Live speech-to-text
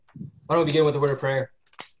Why don't we begin with a word of prayer?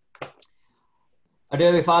 Our dear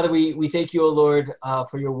Heavenly Father, we thank you, O Lord,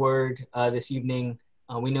 for your word this evening.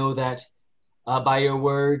 We know that by your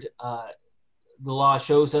word, the law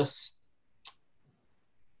shows us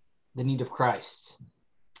the need of Christ.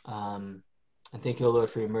 And thank you, O Lord,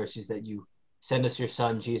 for your mercies that you send us your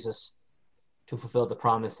Son, Jesus, to fulfill the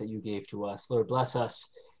promise that you gave to us. Lord, bless us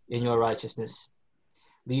in your righteousness.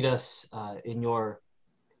 Lead us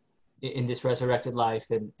in this resurrected life,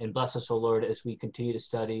 and bless us, O Lord, as we continue to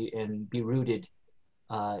study and be rooted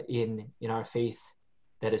in our faith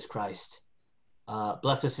that is Christ.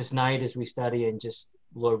 Bless us this night as we study, and just,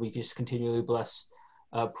 Lord, we just continually bless.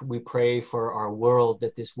 We pray for our world,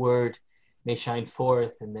 that this word may shine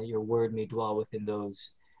forth and that your word may dwell within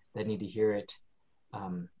those that need to hear it.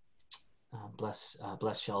 Bless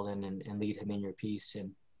Sheldon and lead him in your peace,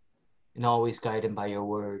 and always guide him by your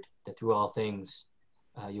word, that through all things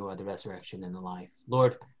you are the resurrection and the life.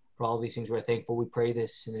 Lord, for all these things we're thankful. We pray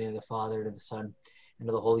this in the name of the Father, and of the Son, and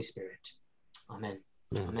of the Holy Spirit. Amen.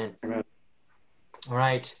 Amen. Amen. All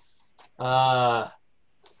right.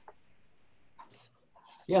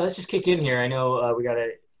 Let's just kick in here. I know we got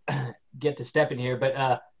to get to step in here,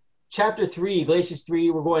 but chapter 3, Galatians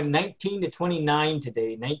 3, we're going 19 to 29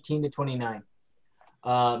 today, 19 to 29.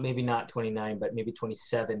 Maybe not 29, but maybe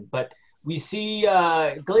 27. But we see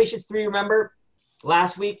Galatians 3, remember,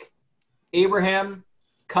 last week, Abraham,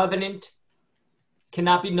 covenant,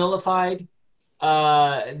 cannot be nullified.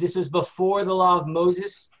 This was before the law of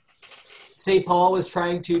Moses. St. Paul was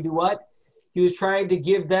trying to do what? He was trying to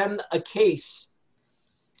give them a case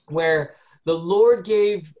where the Lord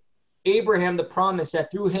gave Abraham the promise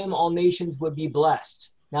that through him all nations would be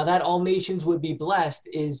blessed. Now that all nations would be blessed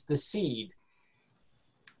is the seed.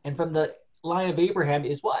 And from the line of Abraham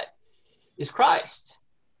is what? Is Christ,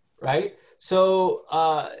 right? So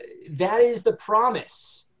that is the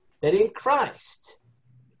promise, that in Christ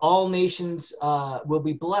all nations will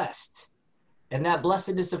be blessed. And that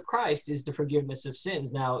blessedness of Christ is the forgiveness of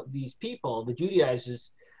sins. Now, these people, the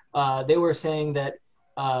Judaizers, they were saying that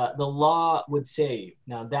the law would save.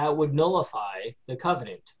 Now, that would nullify the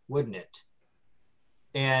covenant, wouldn't it?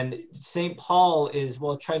 And St. Paul is,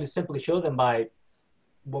 trying to simply show them by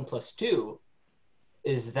 1 + 2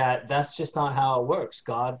 is that that's just not how it works.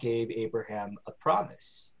 God gave Abraham a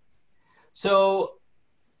promise. So,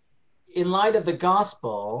 in light of the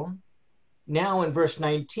gospel, now in verse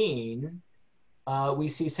 19, we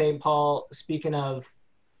see St. Paul speaking of,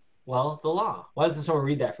 the law. Why doesn't someone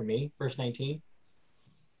read that for me? Verse 19.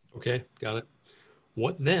 Okay, got it.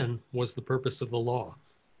 What then was the purpose of the law?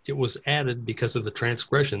 It was added because of the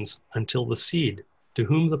transgressions until the seed, to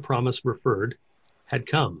whom the promise referred, had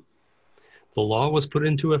come. The law was put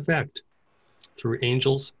into effect through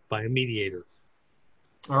angels by a mediator.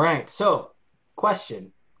 All right, so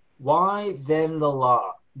question. Why then the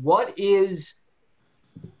law? What is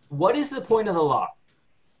the point of the law?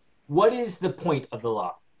 What is the point of the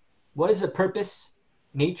law? What is the purpose,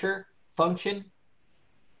 nature, function?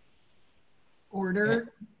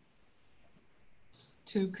 Order,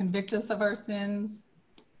 to convict us of our sins.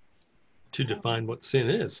 To define what sin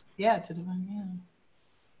is. Yeah, to define,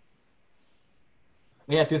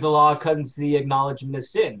 Yeah, through the law comes the acknowledgement of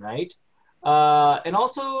sin, right? And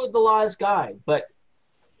also the law is guide, but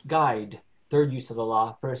guide, third use of the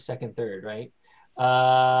law, first, second, third, right?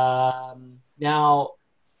 Now,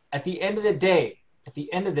 at the end of the day,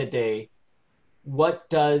 what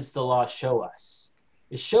does the law show us?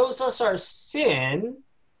 It shows us our sin.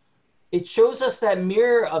 It shows us that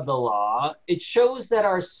mirror of the law. It shows that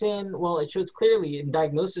our sin, it shows clearly and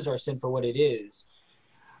diagnoses our sin for what it is.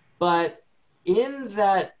 But in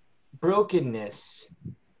that brokenness,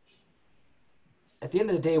 at the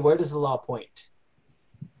end of the day, where does the law point?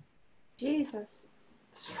 Jesus.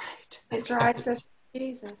 That's right. It drives us to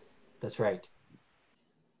Jesus. That's right.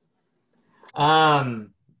 A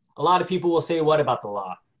lot of people will say, what about the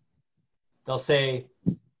law? They'll say,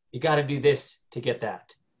 you got to do this to get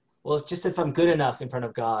that. Well, just if I'm good enough in front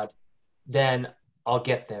of God, then I'll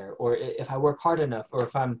get there. Or if I work hard enough, or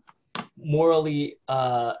if I'm morally,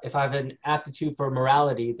 if I have an aptitude for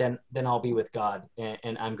morality, then I'll be with God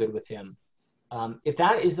and I'm good with him. If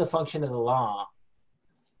that is the function of the law,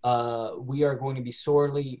 we are going to be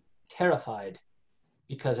sorely terrified,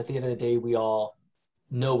 because at the end of the day, we all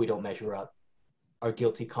know we don't measure up. Our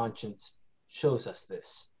guilty conscience shows us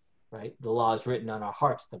this, right? The law is written on our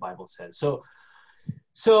hearts, the Bible says.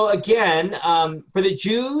 So again, for the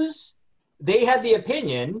Jews, they had the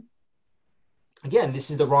opinion, again,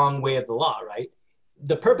 this is the wrong way of the law, right?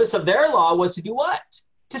 The purpose of their law was to do what?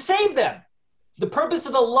 To save them. The purpose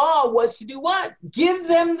of the law was to do what? Give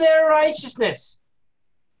them their righteousness.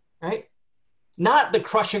 right? Not the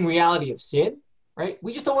crushing reality of sin, right?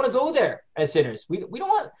 We just don't want to go there as sinners. We don't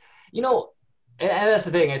want, you know, and that's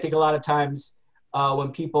the thing. I think a lot of times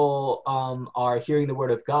when people are hearing the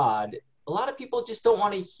word of God, a lot of people just don't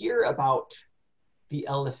want to hear about the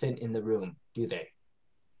elephant in the room, do they?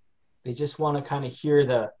 They just want to kind of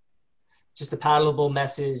hear just a palatable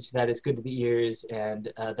message that is good to the ears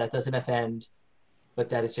and that doesn't offend, but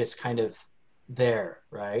that is just kind of there,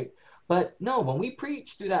 right? But no, when we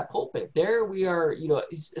preach through that pulpit, there we are, you know,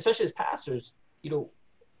 especially as pastors, you know,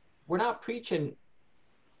 we're not preaching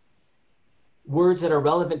words that are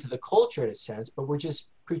relevant to the culture in a sense, but we're just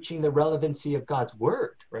preaching the relevancy of God's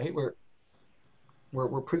word, right?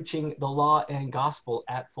 We're preaching the law and gospel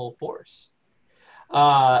at full force.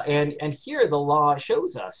 And here the law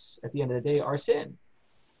shows us at the end of the day our sin.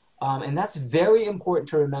 And that's very important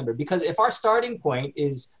to remember, because if our starting point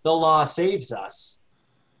is the law saves us,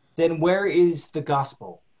 then where is the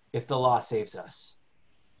gospel if the law saves us?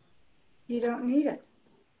 You don't need it.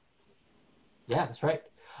 Yeah, that's right.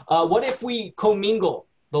 What if we commingle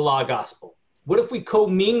the law gospel? What if we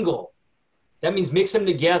commingle? That means mix them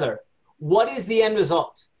together. What is the end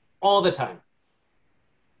result all the time?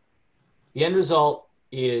 The end result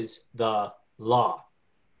is the law.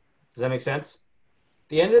 Does that make sense? At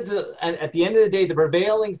the end of the day, the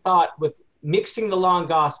prevailing thought with mixing the law and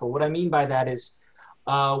gospel, what I mean by that is,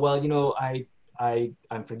 well, you know,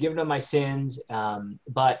 I'm forgiven of my sins,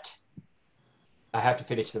 but I have to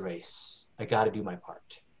finish the race. I got to do my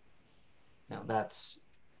part. Now that's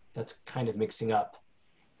kind of mixing up,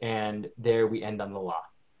 and there we end on the law.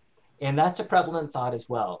 And that's a prevalent thought as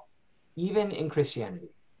well, even in Christianity,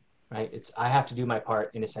 right? It's I have to do my part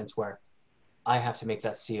in a sense where I have to make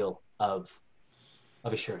that seal of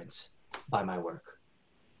assurance by my work.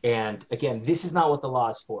 And again, this is not what the law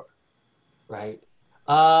is for, right?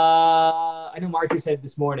 I know Marjorie said it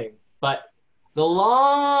this morning, but the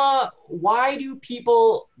law, why don't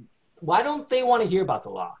they want to hear about the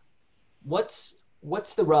law? What's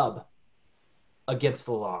the rub against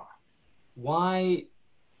the law? Why?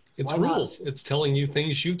 It's Why not? rules. It's telling you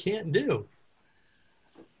things you can't do.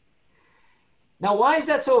 Now, why is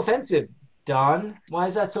that so offensive, Don? Why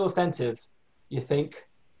is that so offensive, you think?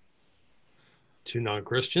 To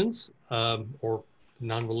non-Christians or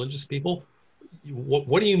non-religious people.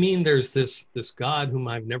 What do you mean there's this God whom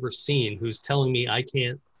I've never seen who's telling me I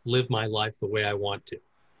can't live my life the way I want to?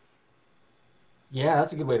 Yeah,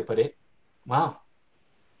 that's a good way to put it. Wow.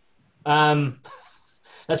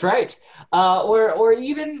 That's right. Or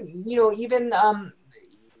even, you know,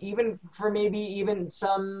 even for maybe even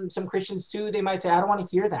some Christians too, they might say, I don't want to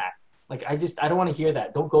hear that. Like, I don't want to hear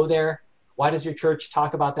that. Don't go there. Why does your church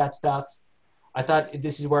talk about that stuff? I thought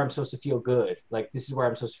this is where I'm supposed to feel good. Like, this is where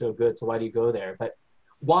I'm supposed to feel good. So why do you go there? But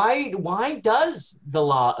why does the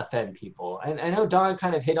law offend people? And I know Don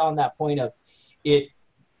kind of hit on that point of it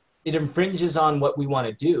infringes on what we want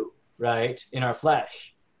to do, right, in our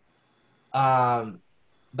flesh.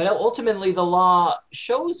 But ultimately, the law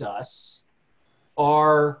shows us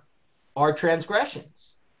our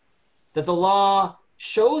transgressions. That the law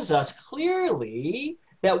shows us clearly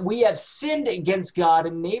that we have sinned against God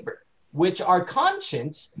and neighbor, which our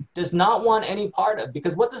conscience does not want any part of.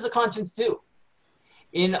 Because what does the conscience do?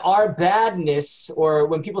 In our badness, or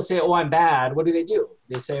when people say, oh, I'm bad, what do?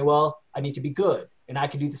 They say, well, I need to be good, and I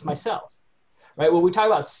can do this myself. Right? When we talk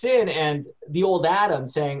about sin and the old Adam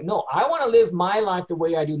saying, no, I want to live my life the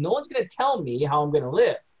way I do. No one's going to tell me how I'm going to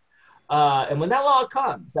live. And when that law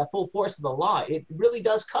comes, that full force of the law, it really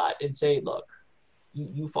does cut and say, look,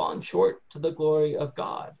 you've fallen short to the glory of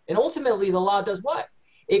God. And ultimately, the law does what?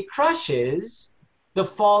 It crushes the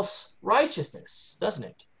false righteousness, doesn't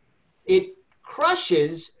it? It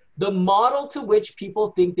crushes the model to which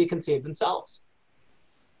people think they can save themselves.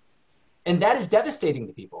 And that is devastating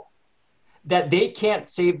to people. That they can't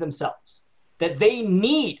save themselves, that they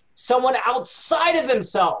need someone outside of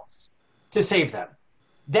themselves to save them.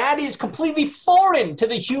 That is completely foreign to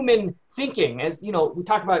the human thinking. As you know, we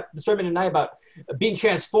talked about the sermon tonight about being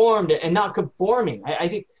transformed and not conforming. I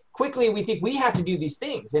think quickly we think we have to do these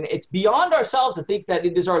things, and it's beyond ourselves to think that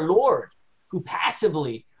it is our Lord who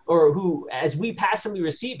passively, or who, as we passively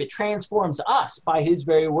receive it, transforms us by his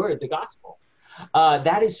very word, the gospel.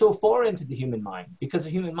 That is so foreign to the human mind, because the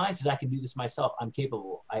human mind says, I can do this myself. I'm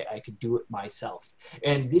capable. I can do it myself.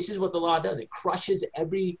 And this is what the law does. It crushes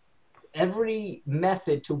every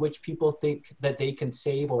method to which people think that they can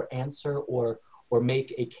save or answer or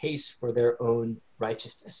make a case for their own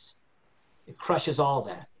righteousness. It crushes all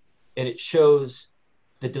that. And it shows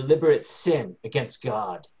the deliberate sin against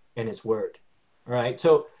God and his word. All right.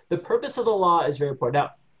 So the purpose of the law is very important.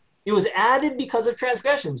 Now, It was added because of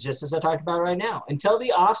transgressions, just as I talked about right now, until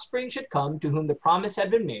the offspring should come to whom the promise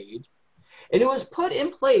had been made. And it was put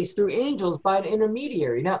in place through angels by an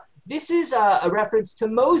intermediary. Now, this is a reference to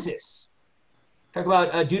Moses. Talk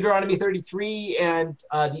about Deuteronomy 33 and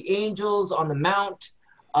the angels on the mount,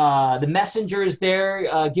 the messengers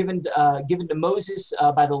there given to Moses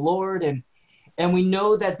by the Lord. And we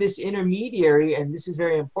know that this intermediary, and this is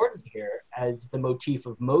very important here, as the motif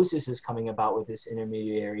of Moses is coming about with this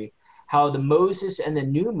intermediary, how the Moses and the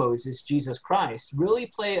new Moses, Jesus Christ, really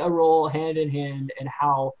play a role hand in hand, and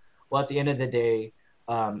how, well, at the end of the day,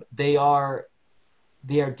 they are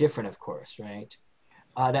different, of course, right?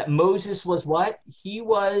 That Moses was what? He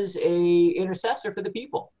was a intercessor for the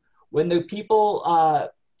people. When the people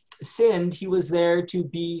sinned, he was there to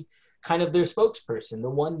be kind of their spokesperson, the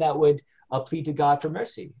one that would plead to God for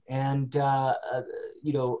mercy. And,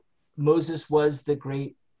 Moses was the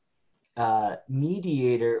great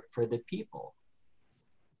mediator for the people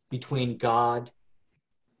between God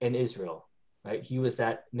and Israel, right? He was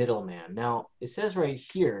that middleman. Now, it says right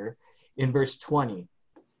here in verse 20,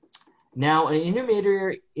 now an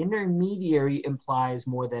intermediary implies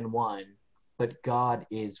more than one, but God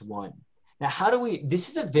is one. Now, this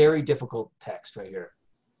is a very difficult text right here.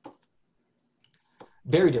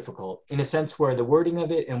 Very difficult in a sense where the wording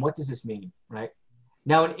of it and what does this mean, right?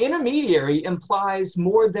 Now, an intermediary implies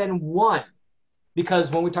more than one,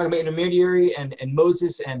 because when we talk about intermediary and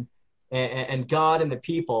Moses and God and the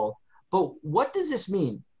people, but what does this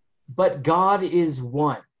mean? But God is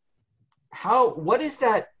one. What is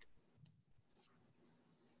that?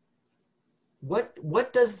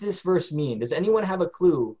 What does this verse mean? Does anyone have a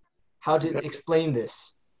clue how to explain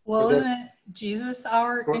this? Well, isn't Jesus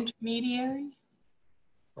our intermediary?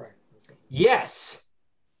 Right. Yes,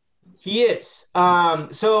 he is.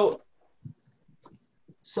 But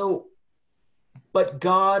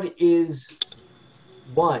God is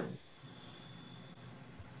one.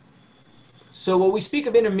 So when we speak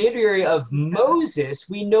of intermediary of Moses,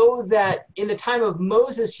 we know that in the time of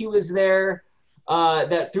Moses, he was there,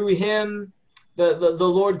 that through him, the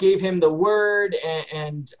Lord gave him the word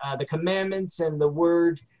and the commandments, and the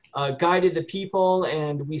word guided the people.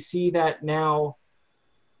 And we see that now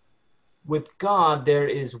with God, there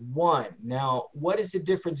is one. Now, what is the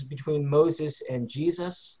difference between Moses and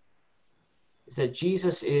Jesus? Is that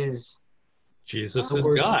Jesus is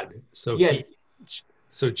God. So yeah.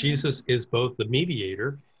 So Jesus is both the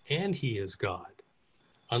mediator and he is God.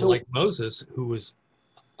 Unlike Moses, who was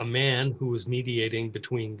a man who was mediating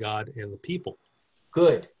between God and the people.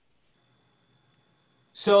 Good.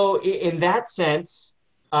 So in that sense,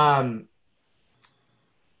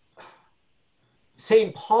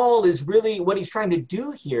 St. Paul is really, what he's trying to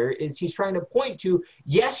do here is he's trying to point to,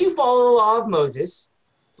 yes, you follow the law of Moses,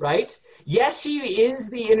 right? Yes, he is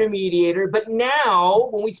the intermediator, but now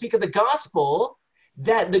when we speak of the gospel,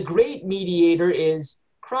 that the great mediator is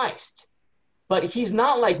Christ. But he's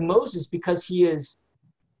not like Moses because he is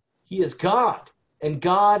God, and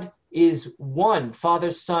God is one,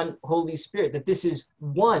 Father, Son, Holy Spirit, that this is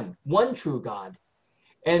one true God.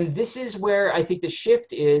 And this is where I think the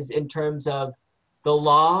shift is in terms of the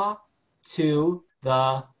law to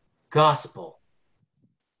the gospel.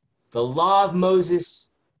 The law of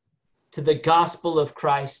Moses to the gospel of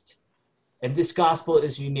Christ. And this gospel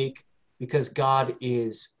is unique because God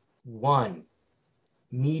is one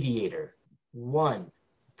mediator, one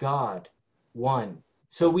God, one.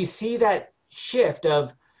 So we see that shift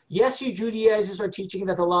of, yes, you Judaizers are teaching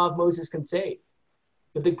that the law of Moses can save,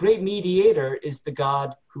 but the great mediator is the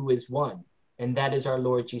God who is one, and that is our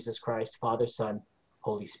Lord Jesus Christ, Father, Son,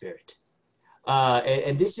 Holy Spirit.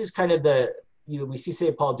 And this is kind of we see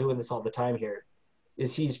St. Paul doing this all the time here,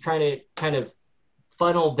 is he's trying to kind of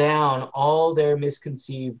funnel down all their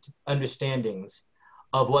misconceived understandings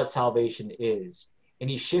of what salvation is. And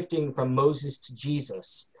he's shifting from Moses to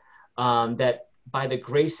Jesus, that by the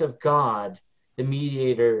grace of God, the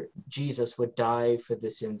mediator, Jesus, would die for the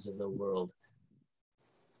sins of the world.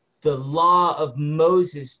 The law of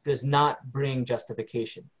Moses does not bring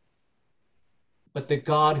justification, but the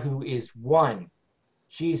God who is one,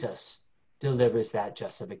 Jesus, delivers that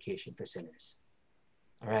justification for sinners.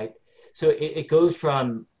 All right? So it goes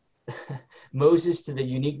from Moses to the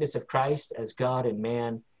uniqueness of Christ as God and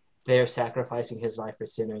man, there sacrificing his life for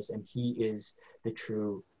sinners, and he is the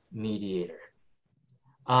true mediator.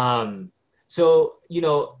 So,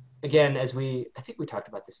 again, I think we talked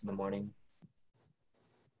about this in the morning.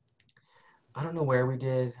 I don't know where we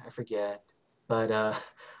did, I forget, but,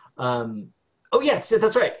 oh yes,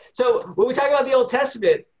 that's right. So when we talk about the Old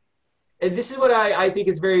Testament, and this is what I think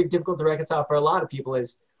is very difficult to reconcile for a lot of people,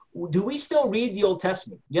 is Do we still read the Old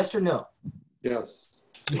Testament? Yes or no? Yes.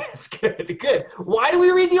 Yes, good, good. Why do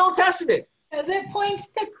we read the Old Testament? Because it points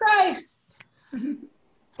to Christ.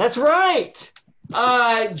 That's right.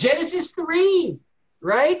 Genesis 3,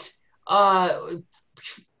 right? A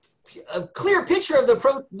clear picture of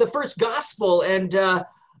the first gospel. And,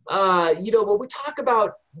 when we talk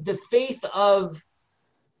about the faith of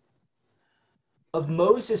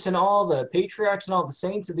Moses and all the patriarchs and all the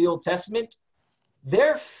saints of the Old Testament,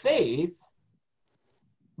 their faith,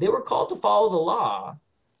 they were called to follow the law,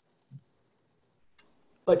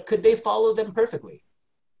 but could they follow them perfectly?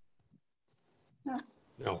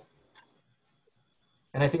 No.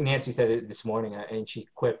 And I think Nancy said it this morning, and she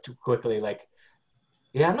quipped quickly, like,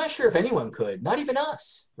 yeah, I'm not sure if anyone could, not even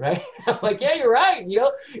us, right? I'm like, yeah, you're right.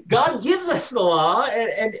 God gives us the law.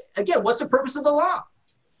 And again, what's the purpose of the law?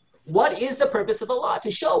 What is the purpose of the law?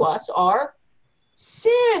 To show us our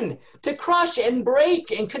sin, to crush and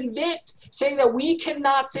break and convict, saying that we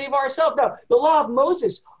cannot save ourselves. Now, the law of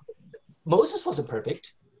Moses wasn't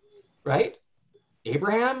perfect, right?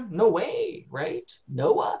 Abraham, no way, right?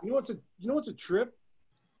 Noah. You know what's a trip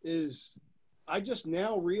is I just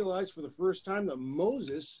now realized for the first time that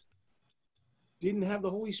Moses didn't have the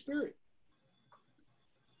Holy Spirit.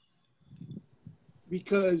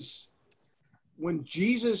 Because when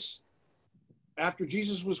after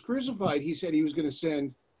Jesus was crucified, he said he was going to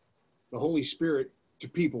send the Holy Spirit to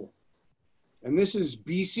people. And this is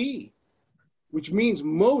BC, which means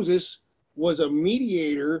Moses was a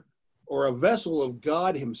mediator or a vessel of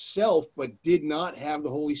God himself, but did not have the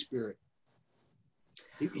Holy Spirit.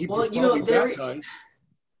 He was probably baptized.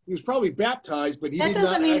 He was probably baptized, but he That did not.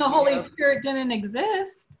 doesn't mean the Holy Spirit didn't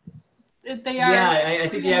exist. They are. Yeah, I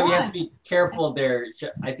think we have to be careful there.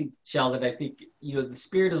 I think, Sheldon, the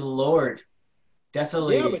Spirit of the Lord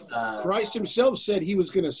definitely. Yeah, but Christ himself said he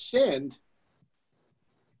was going to send,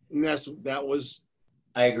 and that was.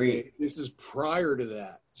 I agree. This is prior to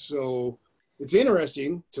that, so it's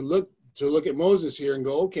interesting to look at Moses here and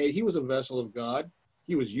go, okay, he was a vessel of God.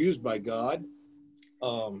 He was used by God.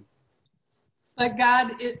 But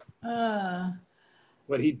God,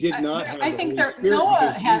 but he did not have. I think the Holy Spirit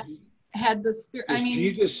Noah had the Spirit. I mean,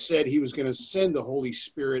 Jesus said he was going to send the Holy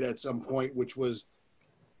Spirit at some point, which was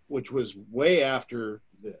way after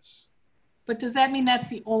this. But does that mean that's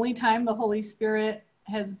the only time the Holy Spirit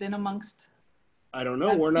has been amongst? I don't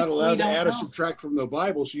know. We're not allowed to add or know. subtract from the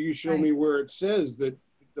Bible. So you show me where it says that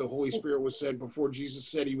the Holy Spirit was sent before Jesus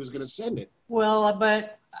said he was going to send it. Well,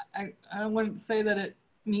 but I wouldn't say that it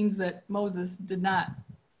means that Moses did not.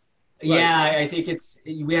 Yeah, I think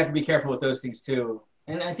we have to be careful with those things too.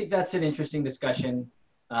 And I think that's an interesting discussion.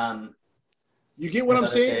 You get what I'm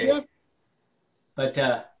saying, Jeff? But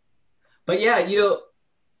yeah,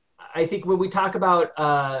 I think when we talk about,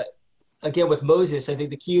 again, with Moses, I think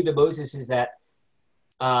the key to Moses is that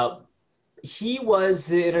he was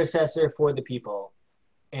the intercessor for the people.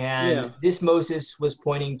 And this Moses was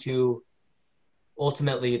pointing to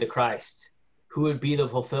ultimately the Christ, who would be the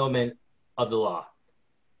fulfillment of the law.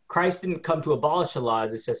 Christ didn't come to abolish the law,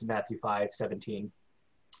 as it says in Matthew 5:17,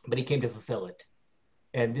 but he came to fulfill it.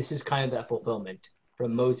 And this is kind of that fulfillment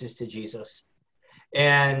from Moses to Jesus.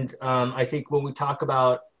 And I think when we talk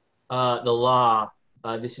about the law,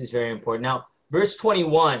 this is very important. Now, verse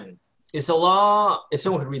 21 is the law. If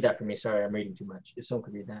someone could read that for me, sorry, I'm reading too much. If someone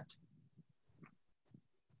could read that.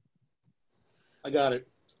 I got it.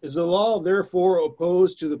 Is the law therefore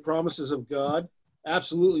opposed to the promises of God?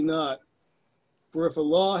 Absolutely not. For if a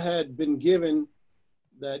law had been given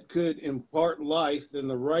that could impart life, then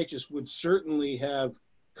the righteous would certainly have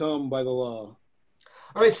come by the law.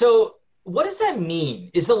 All right, so what does that mean?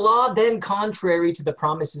 Is the law then contrary to the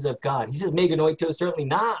promises of God? He says, meganoito, certainly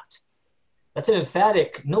not. That's an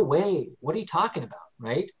emphatic, no way. What are you talking about,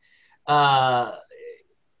 right? And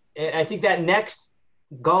I think that next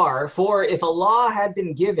for if a law had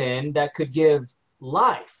been given that could give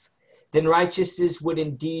life, then righteousness would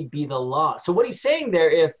indeed be the law. So what he's saying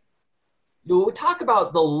there, if we talk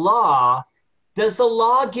about the law, does the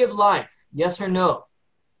law give life? Yes or no?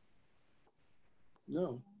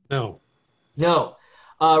 No. No. No.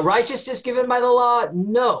 Righteousness given by the law?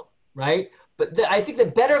 No, right? But I think the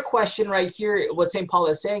better question right here, what St. Paul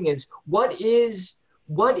is saying is, what is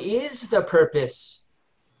the purpose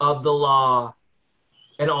of the law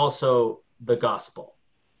and also the gospel?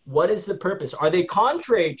 What is the purpose? Are they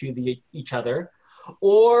contrary to each other,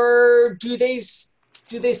 or do they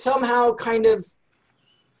somehow kind of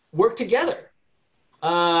work together?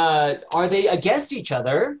 Are they against each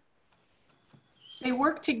other? They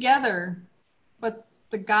work together, but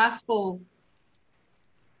the gospel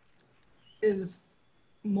is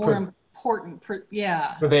more important.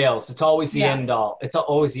 Yeah. prevails. It's always the Yeah. end all. It's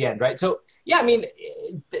always the end, right? So yeah, I mean,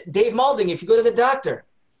 Dave Malding, if you go to the doctor,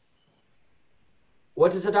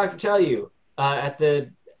 what does the doctor tell you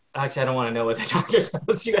actually, I don't want to know what the doctor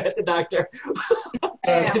tells you at the doctor.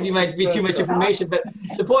 It might be too much information, but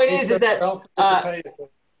the point is that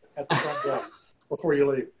at the front desk before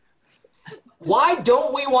you leave. why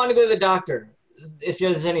don't we want to go to the doctor? If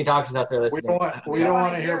there's any doctors out there We listening, don't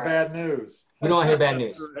want to hear bad news. we don't want to hear bad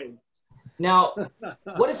news. Right. Now,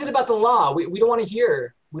 what is it about the law? We don't want to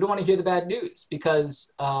hear the bad news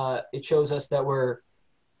because it shows us that we're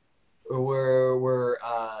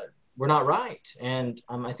not right. And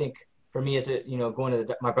I think for me, going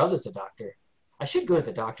to my brother's a doctor. I should go to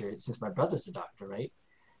the doctor since my brother's a doctor, right?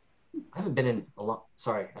 I haven't been in a long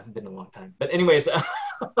time. But anyways,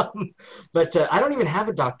 but I don't even have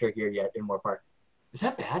a doctor here yet in Moore Park. Is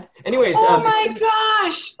that bad? Anyways. Oh my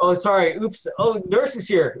gosh. Oh, sorry. Oops. Oh, nurse is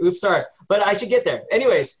here. Oops, sorry. But I should get there.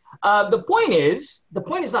 Anyways, the point is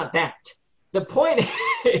not that. The point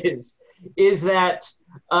is that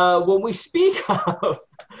when we speak of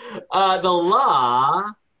the law,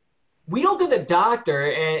 we don't go to the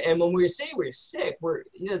doctor, and when we say we're sick,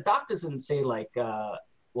 the doctor doesn't say like,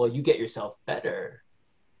 well, you get yourself better.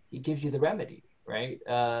 He gives you the remedy, right?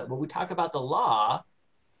 When we talk about the law,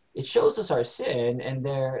 it shows us our sin, and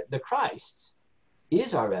the Christ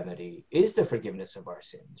is our remedy, is the forgiveness of our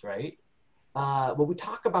sins, right? When we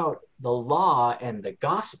talk about the law and the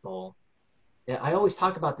gospel, I always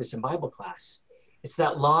talk about this in Bible class. It's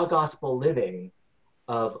that law gospel living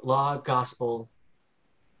of law gospel,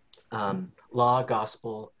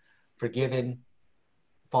 forgiven,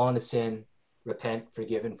 fallen to sin, repent,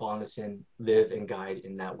 forgiven, fallen to sin, live and guide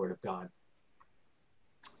in that word of God.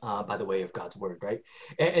 By the way of God's word, right?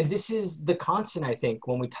 And this is the constant, I think,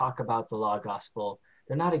 when we talk about the law gospel.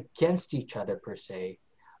 They're not against each other per se,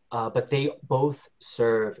 but they both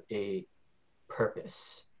serve a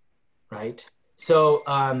purpose, right? So,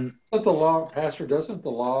 Doesn't the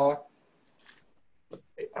law,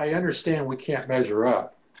 I understand we can't measure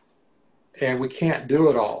up and we can't do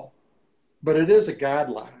it all, but it is a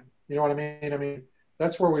guideline. You know what I mean? I mean,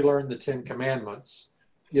 that's where we learn the 10 Commandments.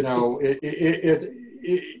 You know,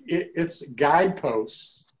 it's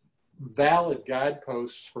guideposts, valid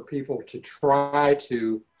guideposts for people to try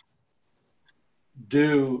to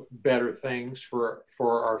do better things for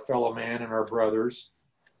our fellow man and our brothers,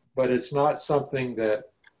 but it's not something that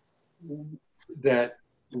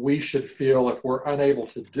we should feel if we're unable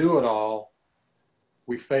to do it all,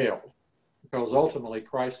 we failed, because ultimately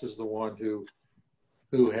Christ is the one who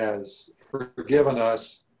has forgiven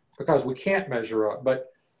us, because we can't measure up, but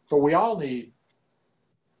we all need.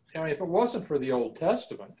 I mean, if it wasn't for the Old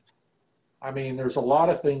Testament, I mean, there's a lot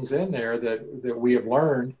of things in there that we have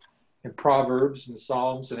learned in Proverbs and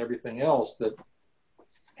Psalms and everything else that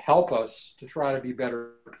help us to try to be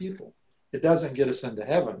better people. It doesn't get us into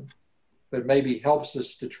heaven, but maybe helps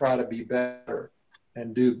us to try to be better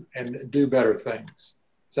and do better things.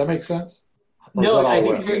 Does that make sense? no, I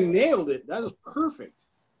think You nailed it. That was perfect.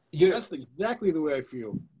 That's exactly the way I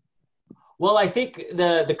feel. well, I think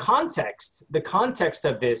the context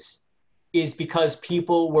of this is because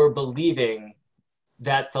people were believing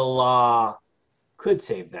that the law could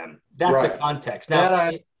save them. That's Right. the context. Now,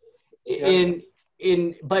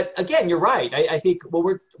 but again, you're right. I think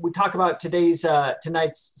when we talk about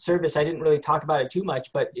tonight's service, I didn't really talk about it too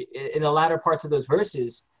much, but in the latter parts of those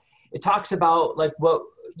verses, it talks about like what,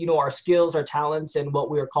 our skills, our talents, and what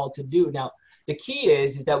we are called to do. Now, the key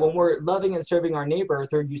is that when we're loving and serving our neighbor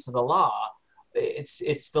through use of the law,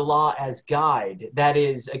 it's the law as guide. That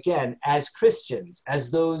is, again, as Christians,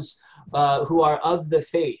 as those who are of the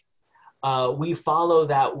faith, we follow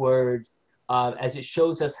that word as it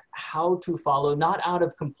shows us how to follow, not out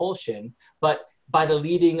of compulsion, but by the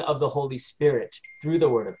leading of the Holy Spirit through the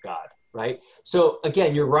word of God, right? So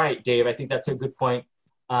again, you're right, Dave. I think that's a good point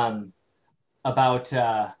about,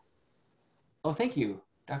 thank you,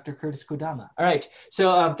 Dr. Curtis Kodama. All right,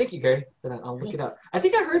 so thank you, Gary. I'll look it up. I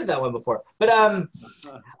think I heard of that one before, but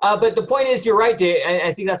the point is, you're right, Dave.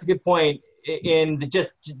 I think that's a good point in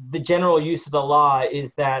the general use of the law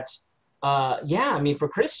is that, for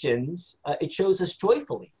Christians, it shows us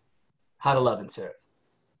joyfully how to love and serve.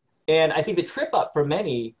 And I think the trip up for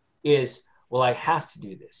many is, well, I have to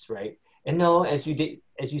do this, right? And no, as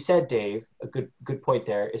you said, Dave, a good point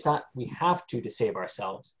there. It's not we have to save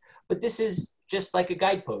ourselves, but this is just like a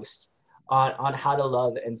guidepost on how to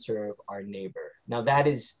love and serve our neighbor. Now that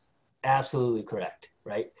is absolutely correct,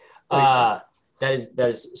 right? That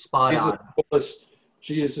is spot on.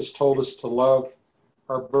 Jesus told us to love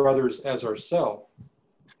our brothers as ourselves.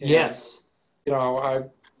 Yes.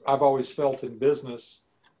 I've always felt in business,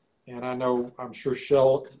 and I'm sure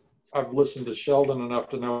I've listened to Sheldon enough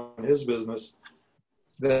to know in his business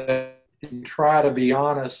that you try to be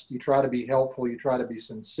honest, you try to be helpful, you try to be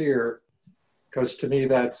sincere, because to me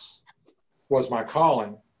was my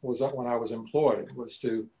calling. Was that when I was employed, was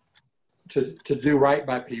to do right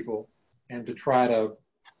by people and to try to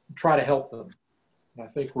help them. And I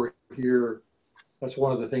think we're here. That's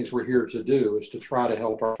one of the things we're here to do, is to try to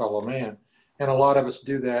help our fellow man. And a lot of us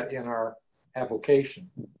do that in our avocation,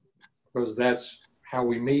 because that's how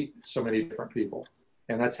we meet so many different people.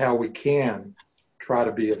 And that's how we can try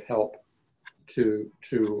to be of help to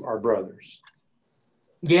our brothers.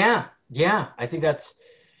 Yeah. I think that's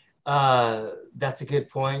a good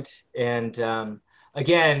point. And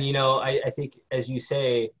again, I think, as you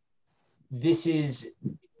say, this is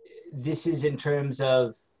in terms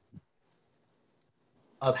of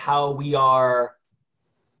how we are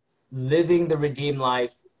living the redeemed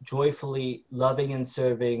life, joyfully loving and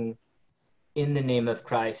serving in the name of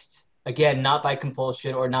Christ. Again, not by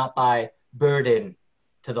compulsion or not by burden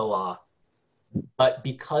to the law, but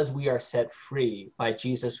because we are set free by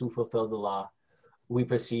Jesus who fulfilled the law, we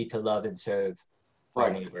proceed to love and serve our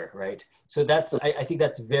neighbor, right? So I think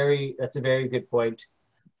that's a very good point.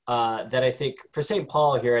 That I think for St.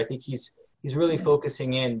 Paul here, I think he's really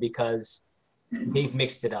focusing in, because they've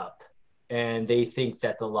mixed it up and they think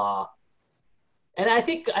that the law, and I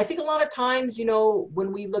think a lot of times,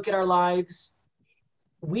 when we look at our lives,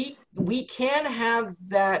 we can have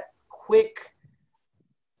that quick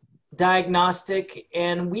diagnostic,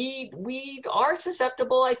 and we are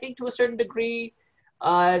susceptible, I think, to a certain degree,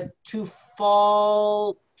 to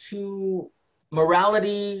fall to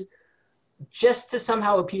morality just to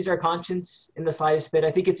somehow appease our conscience in the slightest bit.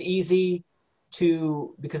 I think it's easy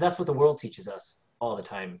to, because that's what the world teaches us all the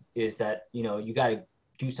time, is that, you got to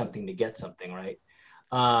do something to get something, right?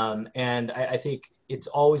 And I think it's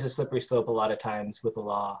always a slippery slope a lot of times with the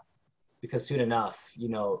law, because soon enough,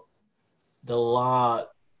 the law,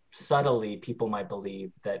 subtly, people might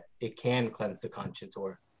believe that it can cleanse the conscience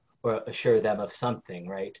or assure them of something,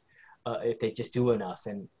 right? If they just do enough.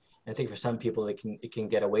 And I think for some people, it can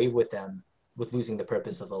get away with them with losing the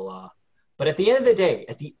purpose of the law. But at the end of the day,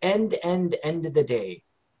 at the end of the day,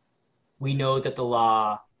 we know that the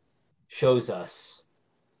law shows us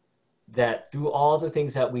that through all the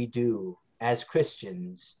things that we do as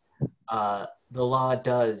Christians, the law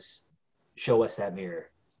does show us that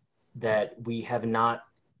mirror, that we have not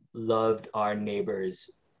loved our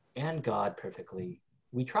neighbors and God perfectly.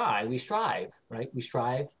 We strive, right? We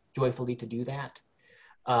strive joyfully to do that.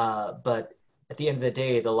 But at the end of the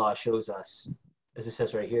day, the law shows us, as it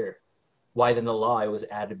says right here, why then the law, it was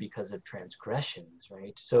added because of transgressions,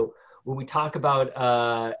 right? So when we talk about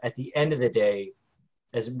at the end of the day,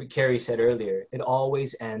 as Carrie said earlier, it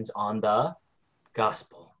always ends on the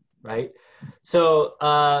gospel, right? So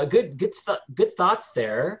good thoughts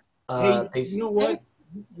there. Hey, you know what?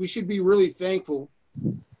 We should be really thankful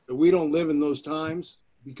that we don't live in those times,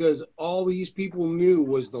 because all these people knew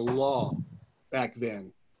was the law back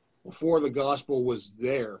then, before the gospel was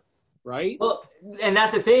there, right? Well, and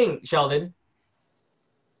that's the thing, Sheldon.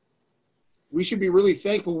 We should be really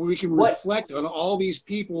thankful we can reflect on all these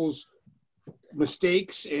people's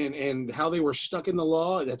mistakes and how they were stuck in the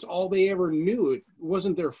law. That's all they ever knew. It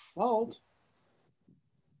wasn't their fault.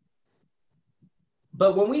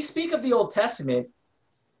 But when we speak of the Old Testament,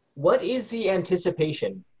 what is the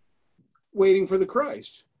anticipation? Waiting for the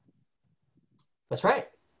Christ. That's right.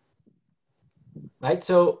 Right?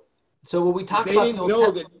 So when we talk They about didn't the Old know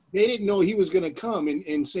Testament, that they didn't know he was going to come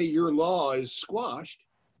and say your law is squashed.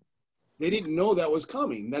 They didn't know that was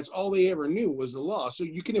coming. That's all they ever knew was the law. So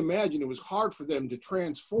you can imagine it was hard for them to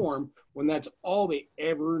transform when that's all they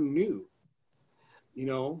ever knew.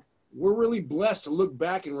 We're really blessed to look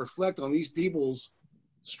back and reflect on these people's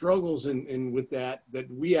struggles and with that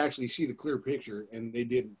we actually see the clear picture, and they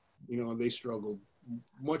didn't. They struggled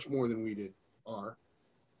much more than we did.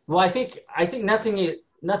 well, I think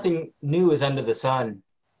nothing new is under the sun.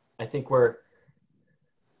 I think we're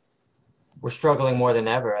struggling more than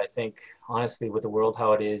ever. I think, honestly, with the world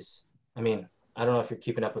how it is. I mean, I don't know if you're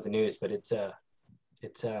keeping up with the news, but it's a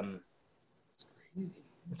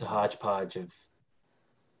hodgepodge of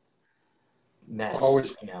mess.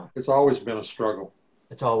 It's always been a struggle.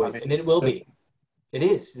 It's always, and it will be. It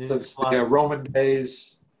is. Since the Roman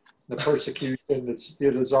days, the persecution,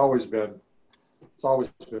 it has always been. It's always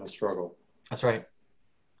been a struggle. That's right.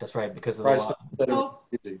 Because of Christ the law. said it was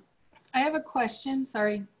easy. I have a question.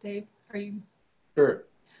 Sorry, Dave. Are you? Sure.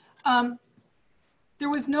 There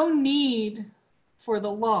was no need for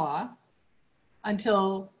the law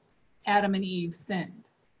until Adam and Eve sinned.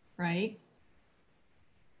 right?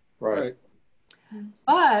 Right.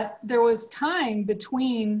 But there was time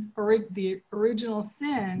between the original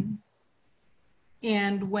sin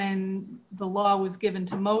and when the law was given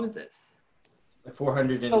to Moses. Like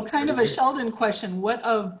 400 and So kind of a years. Sheldon question, what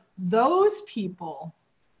of those people?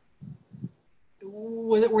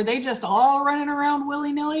 Were they just all running around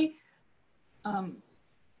willy-nilly? I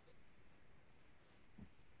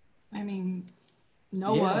mean,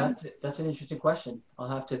 Noah. Yeah, that's an interesting question. I'll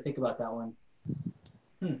have to think about that one.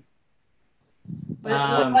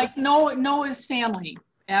 But like Noah's family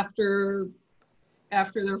after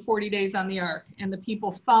their 40 days on the ark and the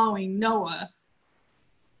people following Noah,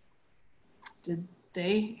 did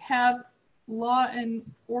they have law and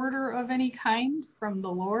order of any kind from the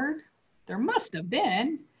Lord? There must have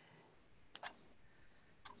been.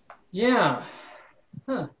 Yeah.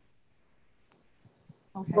 Huh.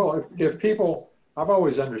 Okay. Well, if people, I've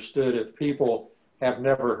always understood if people have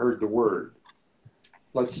never heard the word,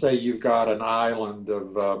 let's say you've got an island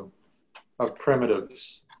of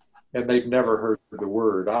primitives and they've never heard the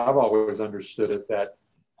word, I've always understood it that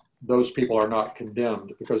those people are not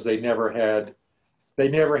condemned because they never had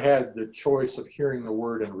the choice of hearing the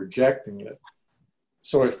word and rejecting it.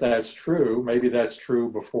 So if that's true, maybe that's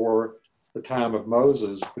true before the time of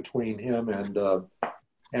Moses between him and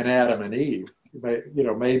Adam and Eve. You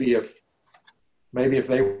know, maybe if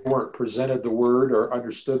they weren't presented the word or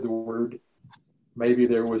understood the word, maybe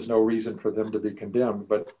there was no reason for them to be condemned.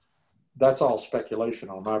 But that's all speculation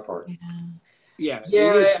on my part. Yeah,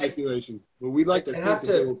 Yeah, it is speculation. But we'd like to I'd think have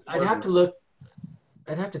that they were to. I'd have to look.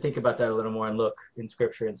 I'd have to think about that a little more and look in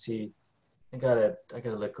Scripture and see. I gotta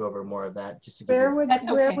look over more of that just to give Where you. would, That's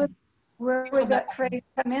okay. where would that phrase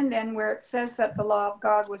come in then, where it says that the law of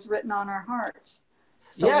God was written on our hearts?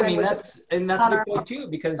 So Yeah, I when mean was it that's a on good our point too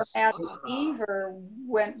because Adam and Eve, or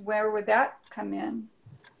where would that come in?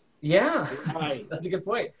 yeah, Right. that's a good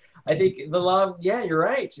point. I think the law. Yeah, you're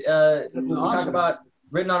right. When we talk awesome. about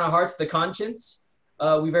written on our hearts, the conscience.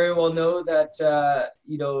 We very well know that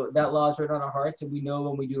that law is written on our hearts, and we know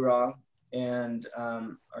when we do wrong, and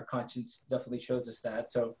our conscience definitely shows us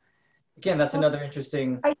that. So, again, that's another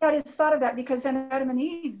interesting. I just thought of that because in Adam and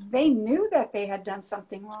Eve, they knew that they had done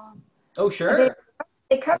something wrong. Oh, sure.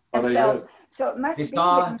 They covered Oh, they themselves. did. So it must They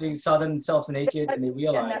be saw themselves naked, and they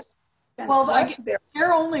realized. Well, was there.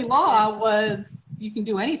 Their only law was you can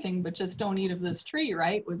do anything, but just don't eat of this tree,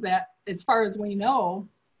 right? Was that, as far as we know,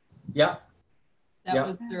 Yeah. that Yeah.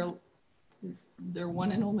 was their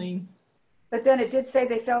one and only. But then it did say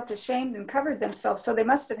they felt ashamed and covered themselves. So they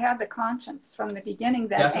must have had the conscience from the beginning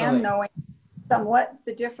then, Definitely. and knowing somewhat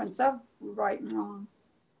the difference of right and wrong.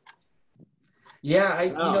 Yeah,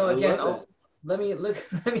 Wow, I again, love that.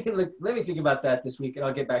 let me think about that this week, and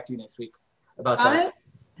I'll get back to you next week about that. Honest?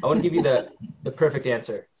 I want to give you the perfect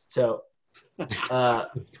answer. So,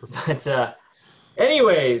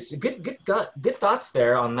 anyways, good thoughts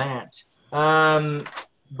there on that.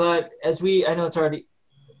 But I know it's already.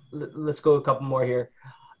 Let's go a couple more here.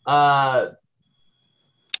 But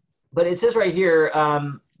it says right here,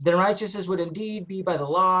 then righteousness would indeed be by the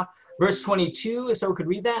law. Verse 22. If someone could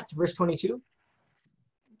read that, verse 22.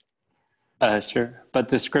 Sure. But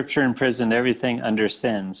the scripture imprisoned everything under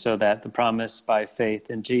sin, so that the promise by faith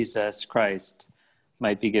in Jesus Christ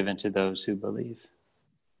might be given to those who believe.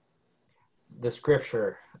 The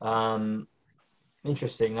scripture.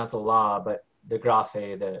 Interesting, not the law, but the graphe,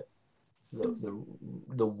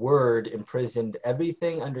 the word imprisoned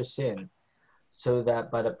everything under sin, so that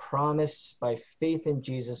by the promise by faith in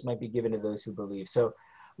Jesus might be given to those who believe. So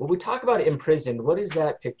when we talk about imprisoned, what is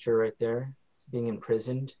that picture right there? Being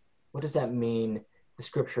imprisoned? What does that mean? The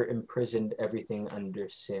scripture imprisoned everything under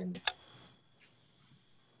sin.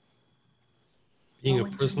 Being a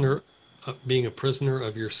prisoner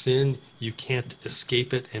of your sin, you can't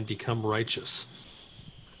escape it and become righteous.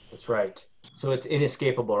 That's right. So it's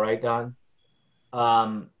inescapable, right, Don?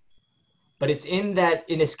 But it's in that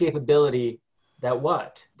inescapability that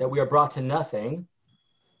what? That we are brought to nothing.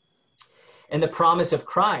 And the promise of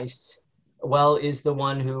Christ, well, is the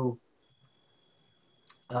one who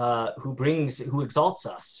exalts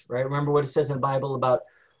us, right? Remember what it says in the Bible about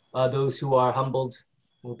those who are humbled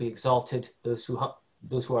will be exalted. Those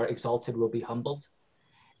who are exalted will be humbled.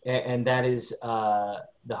 And that is, the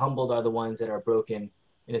humbled are the ones that are broken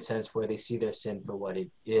in a sense where they see their sin for what it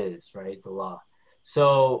is, right? The law.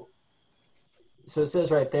 So it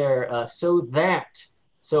says right there, so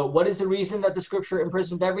what is the reason that the scripture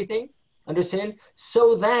imprisoned everything under sin?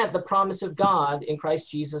 So that the promise of God in Christ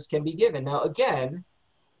Jesus can be given. Now, again,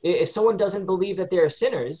 if someone doesn't believe that they are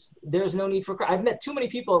sinners, there's no need for Christ. I've met too many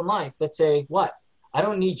people in life that say, what? I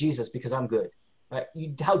don't need Jesus because I'm good. right?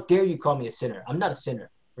 How dare you call me a sinner? I'm not a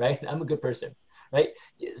sinner, right? I'm a good person, right?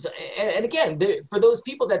 So, and again, for those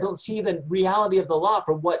people that don't see the reality of the law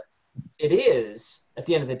for what it is at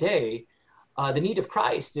the end of the day, the need of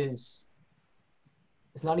Christ is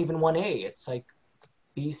not even 1A. It's like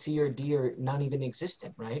B, C, or D are not even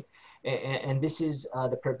existent, right? And this is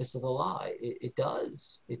the purpose of the law. It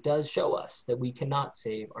does show us that we cannot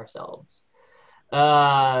save ourselves.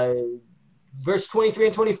 Verse 23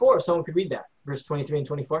 and 24, someone could read that. Verse 23 and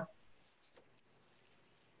 24.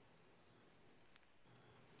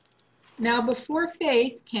 Now before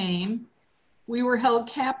faith came, we were held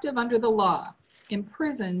captive under the law,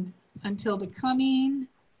 imprisoned until the coming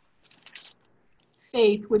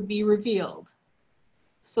faith would be revealed.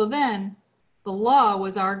 So then, the law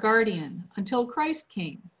was our guardian until Christ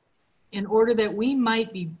came, in order that we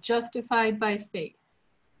might be justified by faith.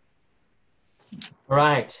 All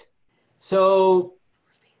right. So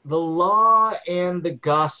the law and the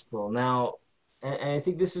gospel. Now, and I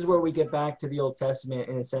think this is where we get back to the Old Testament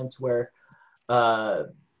in a sense where,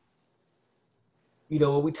 when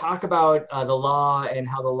we talk about the law and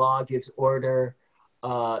how the law gives order,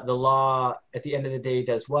 the law at the end of the day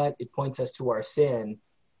does what? It points us to our sin.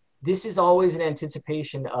 This is always an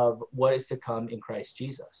anticipation of what is to come in Christ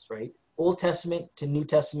Jesus, right? Old Testament to New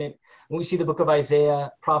Testament. When we see the book of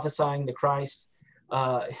Isaiah prophesying the Christ,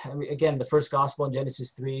 again, the first gospel in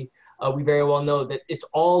Genesis 3, we very well know that it's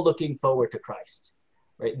all looking forward to Christ,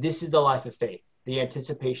 right? This is the life of faith, the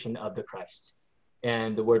anticipation of the Christ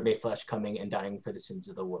and the Word made flesh coming and dying for the sins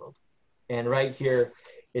of the world. And right here,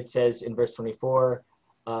 it says in verse 24,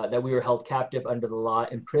 that we were held captive under the law,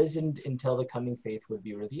 imprisoned until the coming faith would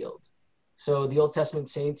be revealed. So the Old Testament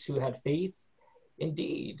saints who had faith,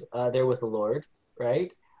 indeed, they're with the Lord,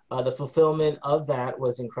 right? The fulfillment of that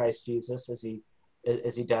was in Christ Jesus as he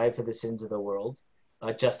died for the sins of the world,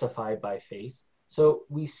 justified by faith. So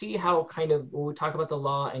we see how kind of, when we talk about the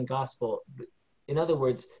law and gospel, in other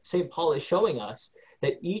words, St. Paul is showing us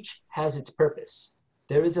that each has its purpose.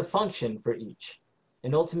 There is a function for each.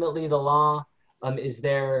 And ultimately the law is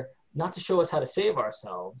there not to show us how to save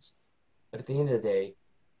ourselves, but at the end of the day,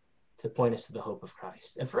 to point us to the hope of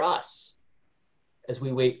Christ. And for us, as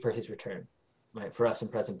we wait for his return, right? For us in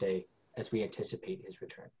present day, as we anticipate his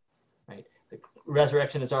return, right? The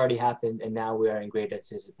resurrection has already happened, and now we are in great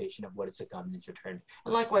anticipation of what is to come in his return.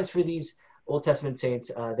 And likewise for these Old Testament saints,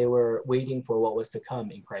 they were waiting for what was to come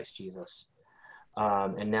in Christ Jesus.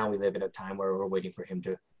 And now we live in a time where we're waiting for him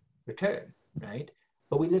to return, right?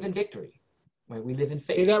 But we live in victory. Right? We live in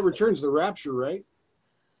faith. Hey, that returns the rapture, right?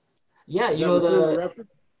 Yeah,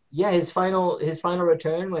 his final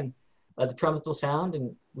return when the trumpets will sound,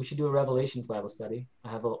 and we should do a Revelations Bible study. I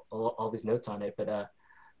have all these notes on it, but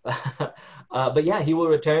yeah, he will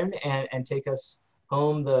return and take us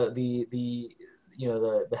home. The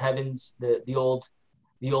heavens, the old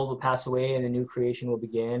will pass away and the new creation will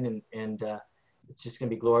begin, and it's just gonna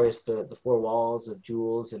be glorious. The four walls of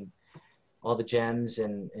jewels and all the gems,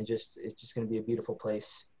 and it's just going to be a beautiful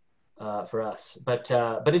place for us. But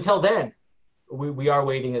until then, we are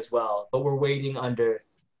waiting as well. But we're waiting under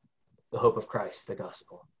the hope of Christ, the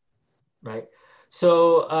gospel, right?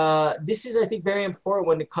 So this is, I think, very important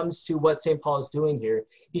when it comes to what St. Paul is doing here.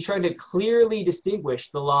 He's trying to clearly distinguish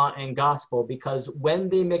the law and gospel, because when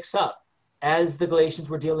they mix up, as the Galatians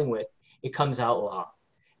were dealing with, it comes out law.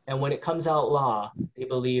 And when it comes out law, they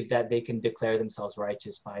believe that they can declare themselves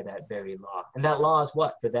righteous by that very law. And that law is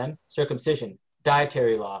what for them? Circumcision,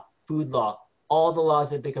 dietary law, food law, all the laws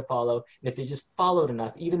that they could follow. And if they just followed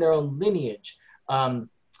enough, even their own lineage,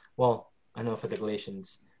 well, I know for the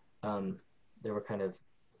Galatians, they were kind of,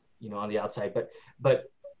 on the outside, but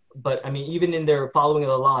I mean, even in their following of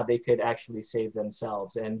the law, they could actually save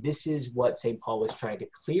themselves. And this is what St. Paul was trying to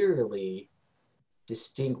clearly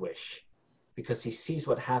distinguish, because he sees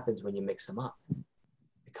what happens when you mix them up.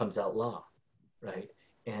 It comes out law, right?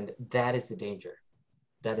 And that is the danger.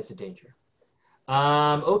 That is the danger.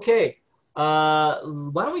 Okay. Why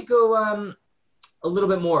don't we go a little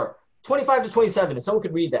bit more? 25 to 27, if someone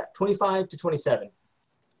could read that. 25 to 27.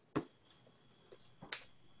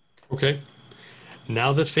 Okay.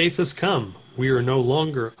 Now that faith has come, we are no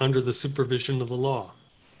longer under the supervision of the law.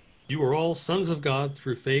 You are all sons of God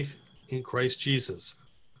through faith in Christ Jesus.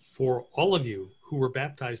 For all of you who were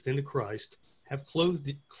baptized into Christ have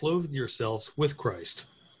clothed yourselves with Christ.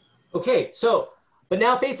 Okay, so, but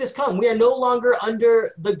now faith has come. We are no longer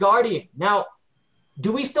under the guardian. Now,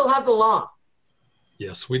 do we still have the law?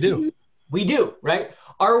 Yes, we do. We do, right?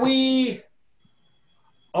 Are we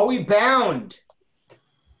bound?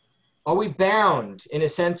 Are we bound in a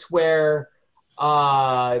sense where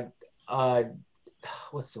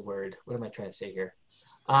what's the word? What am I trying to say here?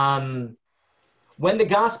 When the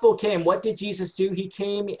gospel came, what did Jesus do? He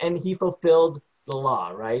came and he fulfilled the law,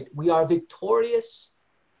 right? We are victorious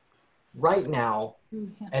right now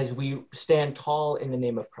as we stand tall in the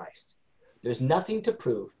name of Christ. There's nothing to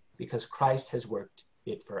prove because Christ has worked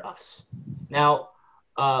it for us. Now,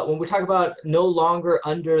 when we talk about no longer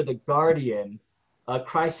under the guardian,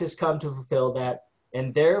 Christ has come to fulfill that,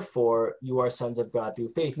 and therefore you are sons of God through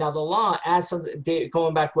faith. Now, the law, as sons,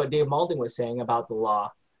 going back to what Dave Malding was saying about the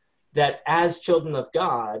law, that as children of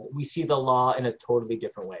God, we see the law in a totally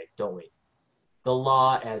different way, don't we? The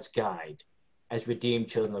law as guide, as redeemed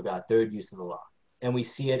children of God, third use of the law. And we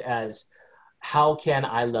see it as, how can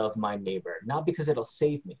I love my neighbor? Not because it'll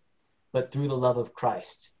save me, but through the love of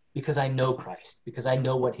Christ, because I know Christ, because I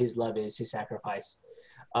know what his love is, his sacrifice.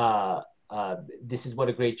 This is what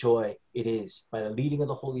a great joy it is, by the leading of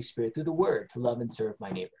the Holy Spirit through the word, to love and serve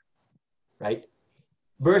my neighbor, right?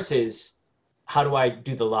 Versus, how do I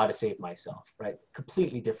do the law to save myself, right?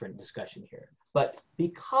 Completely different discussion here. But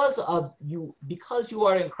because you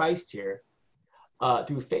are in Christ here,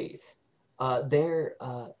 through faith,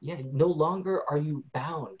 no longer are you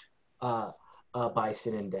bound by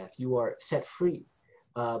sin and death. You are set free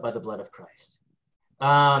by the blood of Christ.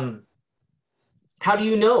 How do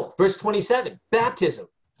you know? Verse 27, baptism.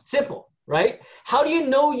 Simple, right? How do you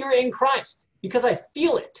know you're in Christ? Because I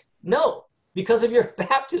feel it. No, because of your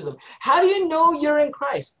baptism. How do you know you're in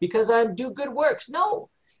Christ? Because I do good works? No,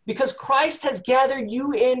 because Christ has gathered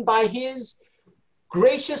you in by his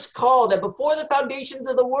gracious call, that before the foundations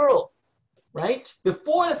of the world, right?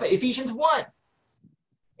 Before Ephesians 1.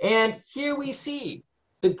 And here we see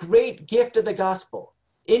the great gift of the gospel,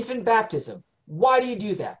 infant baptism. Why do you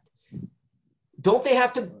do that? Don't they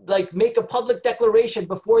have to make a public declaration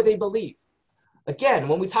before they believe? Again,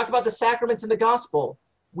 when we talk about the sacraments in the gospel,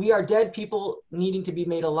 we are dead people needing to be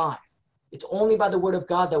made alive. It's only by the word of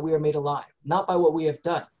God that we are made alive, not by what we have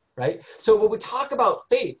done, right? So when we talk about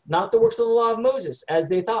faith, not the works of the law of Moses, as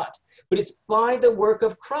they thought, but it's by the work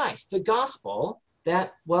of Christ, the gospel,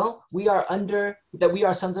 that, we are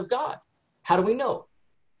sons of God. How do we know?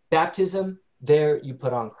 Baptism, there you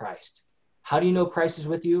put on Christ. How do you know Christ is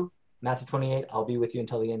with you? Matthew 28, I'll be with you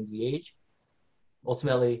until the end of the age.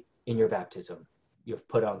 Ultimately, in your baptism, you have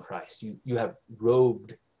put on Christ. You have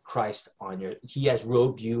robed Christ he has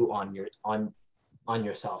robed you on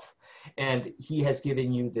yourself. And he has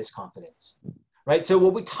given you this confidence, right? So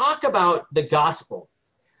when we talk about the gospel,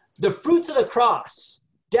 the fruits of the cross,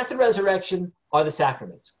 death and resurrection, are the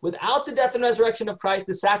sacraments. Without the death and resurrection of Christ,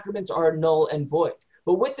 the sacraments are null and void.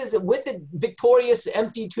 But with the victorious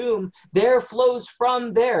empty tomb, there flows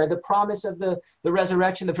from there the promise of the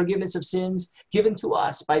resurrection, the forgiveness of sins given to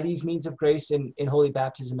us by these means of grace in holy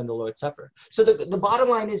baptism and the Lord's Supper. So the bottom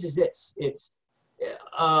line is this. It's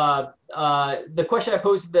the question I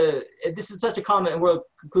posed, this is such a comment, and we'll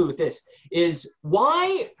conclude with this, is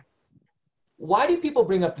why do people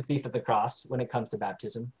bring up the thief at the cross when it comes to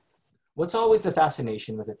baptism? What's always the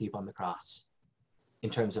fascination with the thief on the cross in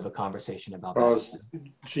terms of a conversation about because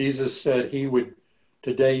baptism? Jesus said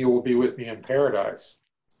today you will be with me in paradise.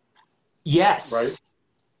 Yes. Right?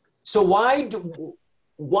 So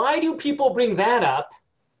why do people bring that up,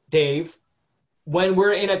 Dave, when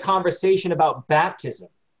we're in a conversation about baptism?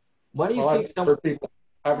 What do you think?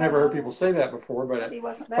 I've never heard people say that before, but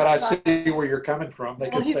I see where you're coming from. They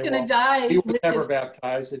could he's say, going to die. He was never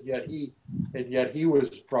baptized, and yet he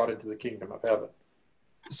was brought into the kingdom of heaven.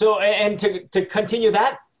 So, and to continue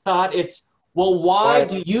that thought, it's, why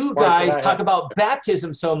do you guys talk about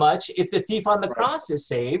baptism so much if the thief on the cross is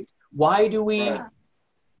saved? Why do we,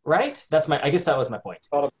 right? I guess that was my point.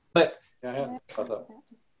 But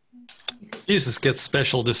Jesus gets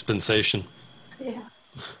special dispensation. Yeah.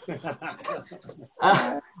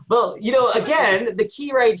 Well, again, the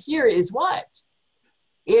key right here is what?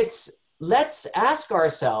 Let's ask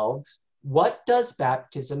ourselves, what does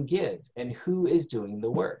baptism give, and who is doing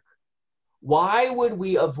the work? Why would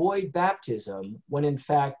we avoid baptism when in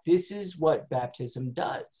fact this is what baptism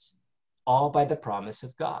does, all by the promise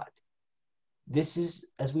of God? This is,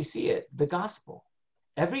 as we see it, the gospel.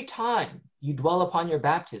 Every time you dwell upon your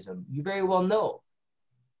baptism, you very well know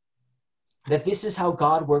that this is how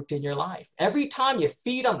God worked in your life. Every time you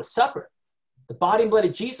feed on the supper, the body and blood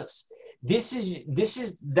of Jesus, this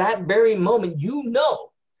is that very moment you know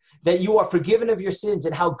that you are forgiven of your sins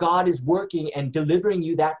and how God is working and delivering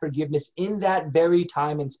you that forgiveness in that very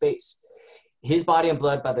time and space. His body and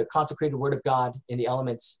blood by the consecrated word of God in the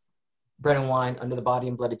elements, bread and wine under the body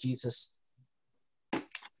and blood of Jesus,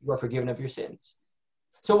 you are forgiven of your sins.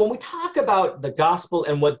 So when we talk about the gospel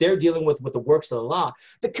and what they're dealing with the works of the law,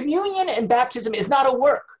 the communion and baptism is not a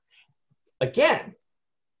work. Again,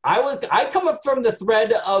 I come up from the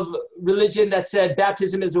thread of religion that said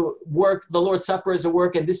baptism is a work, the Lord's Supper is a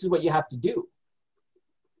work, and this is what you have to do.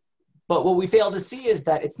 But what we fail to see is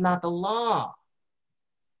that it's not the law.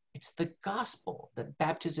 It's the gospel, that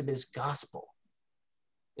baptism is gospel.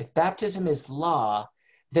 If baptism is law,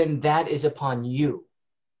 then that is upon you.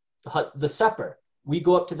 The supper, we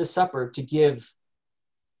go up to the supper to give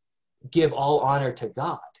all honor to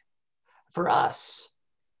God. For us,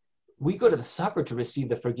 we go to the supper to receive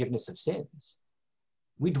the forgiveness of sins.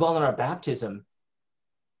 We dwell on our baptism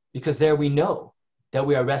because there we know that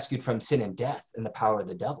we are rescued from sin and death and the power of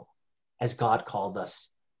the devil, as God called us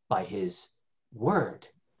by his word,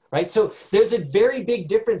 right? So there's a very big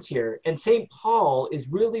difference here. And St. Paul is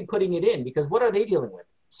really putting it in, because what are they dealing with?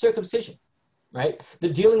 Circumcision, right? They're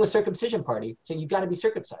dealing with circumcision party, saying you've got to be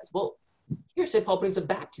circumcised. Well, here St. Paul brings up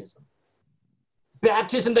baptism.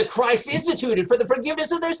 Baptism that Christ instituted for the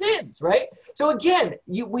forgiveness of their sins, right? So again,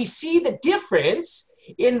 we see the difference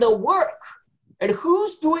in the work and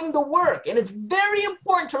who's doing the work. And it's very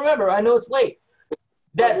important to remember, I know it's late,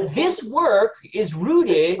 that this work is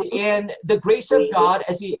rooted in the grace of God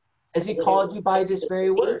as he called you by this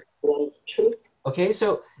very word. Okay,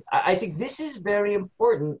 so I think this is very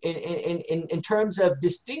important in terms of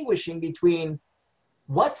distinguishing between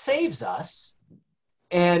what saves us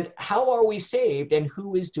and how are we saved and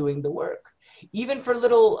who is doing the work. Even for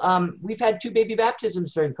little, we've had 2 baby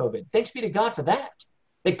baptisms during COVID. Thanks be to God for that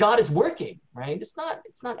God is working, right? It's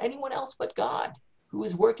not anyone else but God who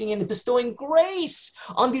is working and bestowing grace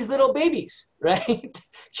on these little babies, right?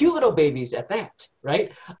 Cute little babies at that,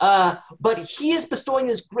 right? But he is bestowing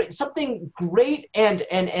his grace, something great and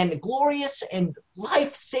glorious and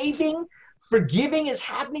life-saving. Forgiving is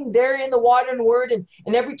happening there in the water and word, and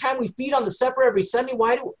every time we feed on the supper every Sunday,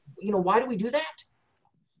 why do we do that?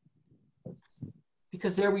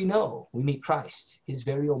 Because there we know we meet Christ, his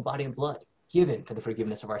very own body and blood, given for the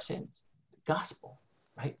forgiveness of our sins. The gospel,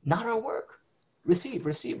 right? Not our work. Receive,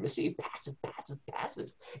 passive.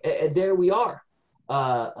 And there we are,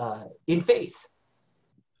 in faith,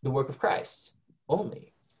 the work of Christ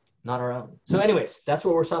only, not our own. So anyways, that's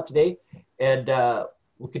where we're stopped today, and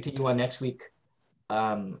we'll continue on next week.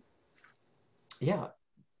 Thus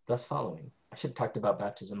following. I should have talked about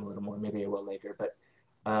baptism a little more. Maybe I will later, but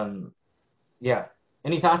yeah.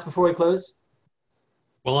 Any thoughts before we close?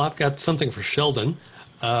 Well, I've got something for Sheldon.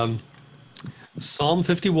 Psalm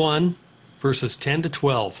 51, verses 10 to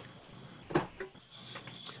 12.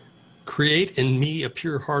 Create in me a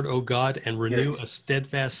pure heart, O God, and renew a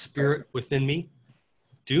steadfast spirit within me.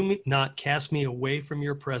 Do not cast me away from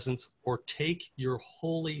your presence or take your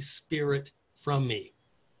Holy Spirit from me.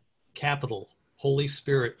 Capital, Holy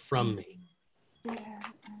Spirit from me.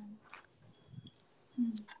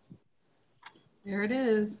 There it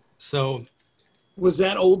is. So, Was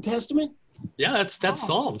that Old Testament? yeah, that's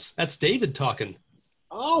Psalms. That's David talking.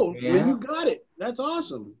 Oh, Yeah. well, you got it. That's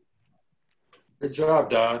awesome. Good job,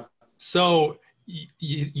 Don. So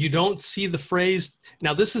you don't see the phrase.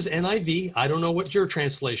 Now, this is NIV. I don't know what your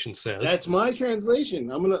translation says. That's my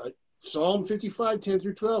translation. I'm going to, Psalm 55, 10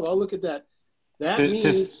 through 12. I'll look at that. That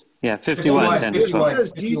means... Yeah, 51, 10 to It's 12.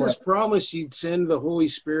 because Jesus promised he'd send the Holy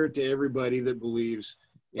Spirit to everybody that believes.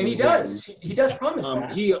 And he does. He does promise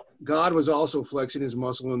that. God was also flexing his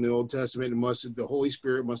muscle in the Old Testament, and the Holy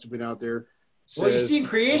Spirit must have been out there. Well, you see in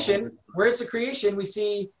creation, where's the creation? We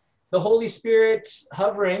see the Holy Spirit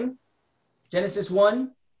hovering, Genesis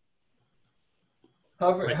 1,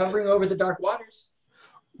 hovering over the dark waters.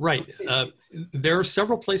 Right. There are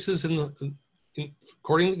several places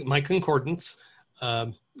according to my concordance,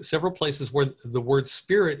 several places where the word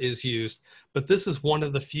spirit is used, but this is one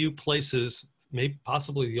of the few places, maybe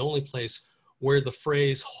possibly the only place, where the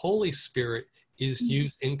phrase Holy Spirit is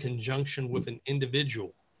used in conjunction with an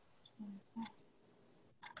individual.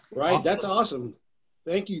 Right, that's awesome.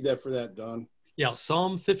 Thank you for that, Don. Yeah,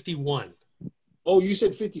 Psalm 51. Oh, you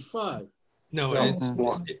said 55. No,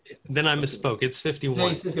 then I misspoke. It's 51. No,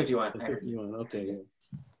 you said 51. 51, okay.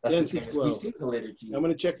 That's 10 the through famous 12. feast of the liturgy. I'm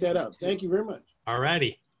going to check that out. Thank you very much. All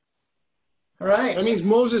righty. All right. That means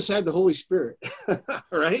Moses had the Holy Spirit,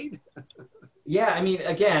 right? Yeah, I mean,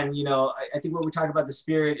 again, I think when we talk about the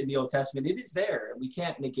Spirit in the Old Testament, it is there. We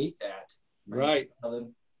can't negate that. Right.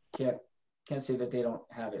 Can't say that they don't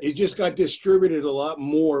have it. It just got distributed a lot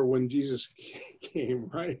more when Jesus came,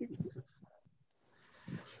 right?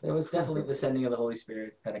 It was definitely the sending of the Holy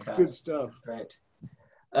Spirit, Pentecost. Good stuff. Right.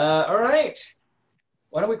 All right.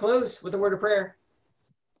 Why don't we close with a word of prayer?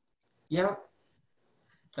 Yeah.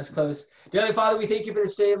 Let's close. Dear Heavenly Father, we thank you for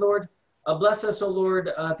this day, Lord. Bless us, O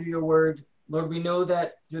Lord, through your word. Lord, we know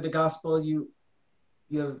that through the gospel you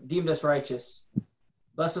have deemed us righteous.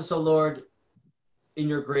 Bless us, O Lord, in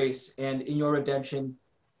your grace and in your redemption.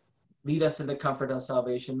 Lead us in the comfort of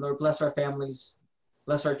salvation. Lord, bless our families.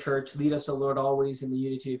 Bless our church. Lead us, O Lord, always in the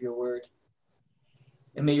unity of your word.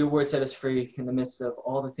 And may your word set us free in the midst of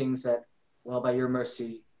all the things that, well, by your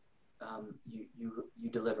mercy, you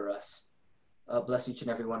deliver us. Bless each and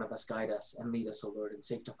every one of us, guide us, and lead us, O Lord, and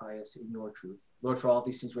sanctify us in your truth. Lord, for all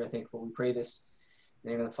these things we are thankful. We pray this in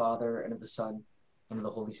the name of the Father, and of the Son, and of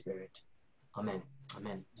the Holy Spirit. Amen.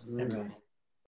 Amen. Amen.